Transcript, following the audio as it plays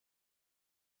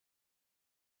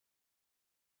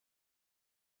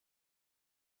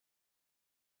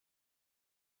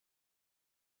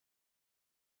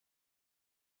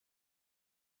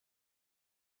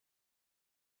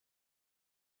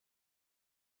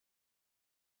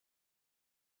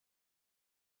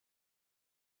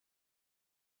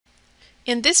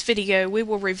In this video, we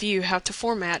will review how to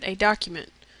format a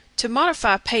document. To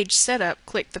modify page setup,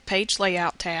 click the Page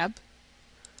Layout tab,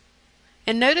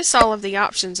 and notice all of the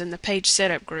options in the Page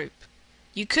Setup group.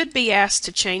 You could be asked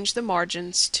to change the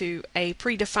margins to a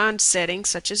predefined setting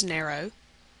such as narrow,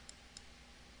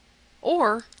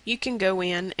 or you can go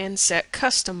in and set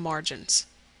custom margins,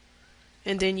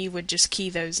 and then you would just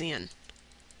key those in.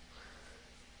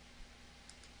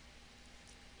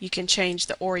 You can change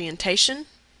the orientation,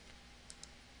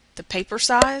 the paper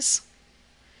size.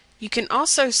 You can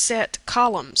also set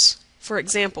columns. For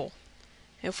example,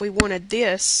 if we wanted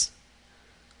this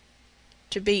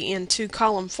to be in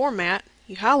 2-column format,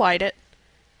 you highlight it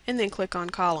and then click on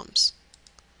columns.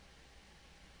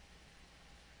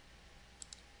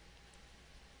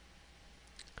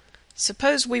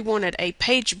 Suppose we wanted a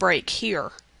page break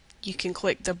here. You can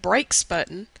click the Breaks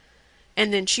button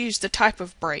and then choose the type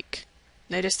of break.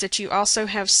 Notice that you also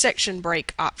have section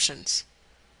break options.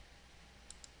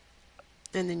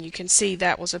 And then you can see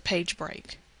that was a page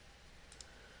break.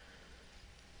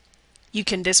 You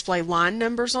can display line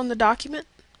numbers on the document.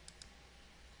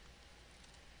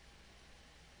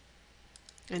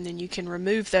 And then you can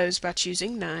remove those by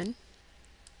choosing none.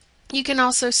 You can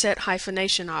also set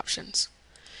hyphenation options.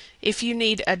 If you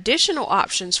need additional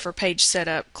options for page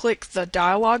setup, click the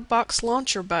dialog box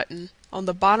launcher button on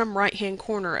the bottom right-hand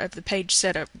corner of the Page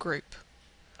Setup group.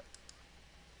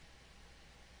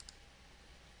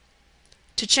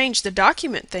 To change the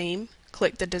document theme,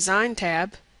 click the Design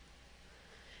tab,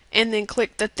 and then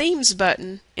click the Themes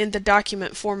button in the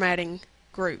Document Formatting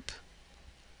group.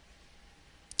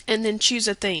 And then choose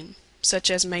a theme,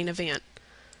 such as Main Event.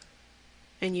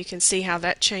 And you can see how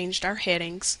that changed our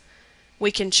headings.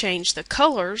 We can change the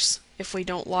colors if we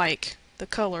don't like the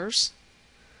colors.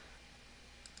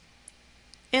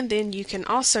 And then you can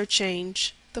also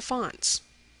change the fonts.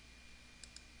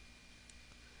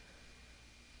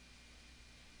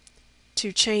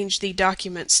 To change the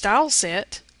document style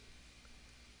set,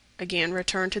 again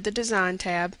return to the Design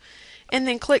tab and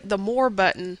then click the More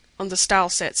button on the Style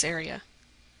Sets area.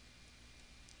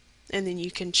 And then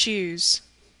you can choose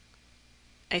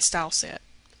a style set.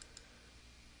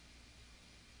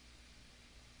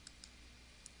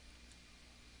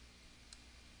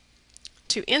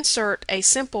 To insert a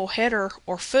simple header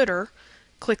or footer,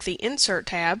 click the Insert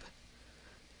tab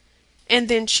and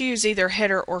then choose either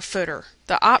header or footer.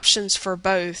 The options for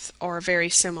both are very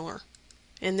similar.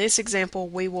 In this example,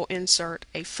 we will insert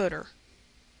a footer.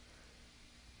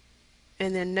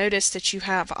 And then notice that you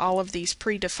have all of these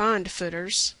predefined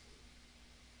footers.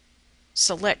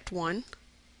 Select one.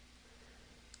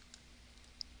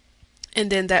 And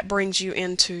then that brings you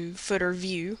into footer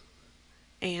view.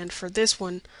 And for this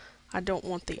one, I don't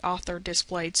want the author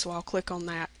displayed, so I'll click on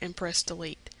that and press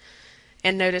delete.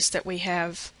 And notice that we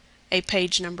have a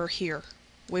page number here.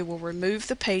 We will remove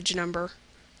the page number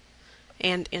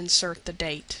and insert the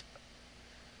date.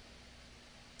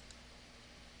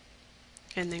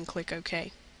 And then click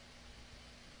OK.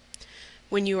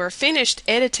 When you are finished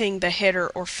editing the header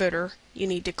or footer, you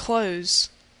need to close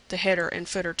the header and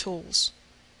footer tools.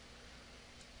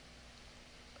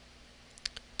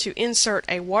 To insert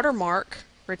a watermark,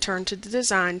 return to the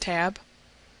Design tab,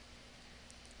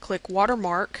 click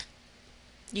Watermark.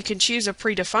 You can choose a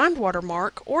predefined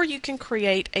watermark or you can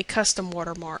create a custom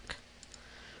watermark.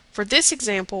 For this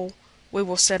example, we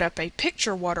will set up a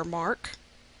picture watermark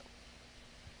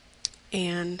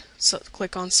and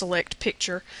click on Select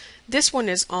Picture. This one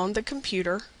is on the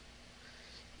computer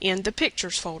in the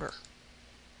Pictures folder.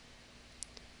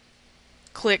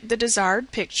 Click the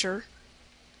desired picture,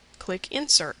 click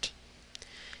Insert.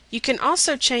 You can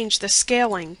also change the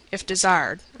scaling if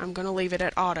desired. I'm going to leave it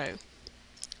at auto.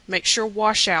 Make sure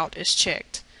washout is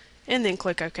checked and then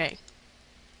click OK.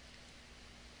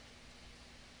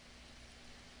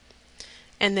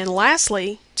 And then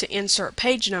lastly, to insert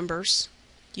page numbers,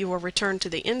 you will return to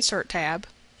the Insert tab,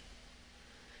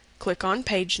 click on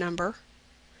Page Number,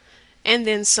 and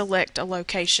then select a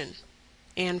location.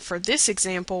 And for this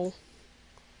example,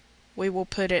 we will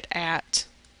put it at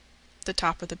the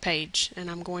top of the page, and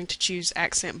I'm going to choose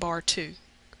Accent Bar 2.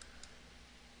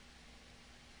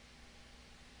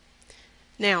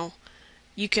 Now,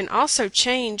 you can also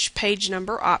change page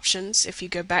number options if you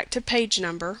go back to Page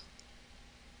Number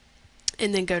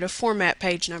and then go to Format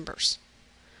Page Numbers.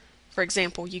 For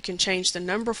example, you can change the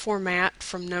number format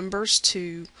from numbers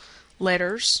to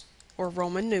letters or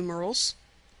Roman numerals.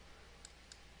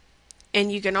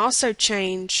 And you can also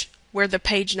change where the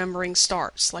page numbering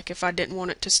starts. Like if I didn't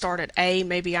want it to start at A,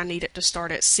 maybe I need it to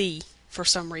start at C for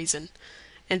some reason.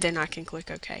 And then I can click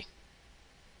OK.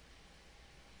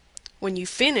 When you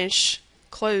finish,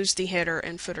 close the header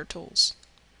and footer tools.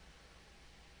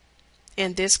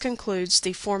 And this concludes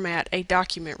the Format a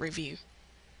Document review.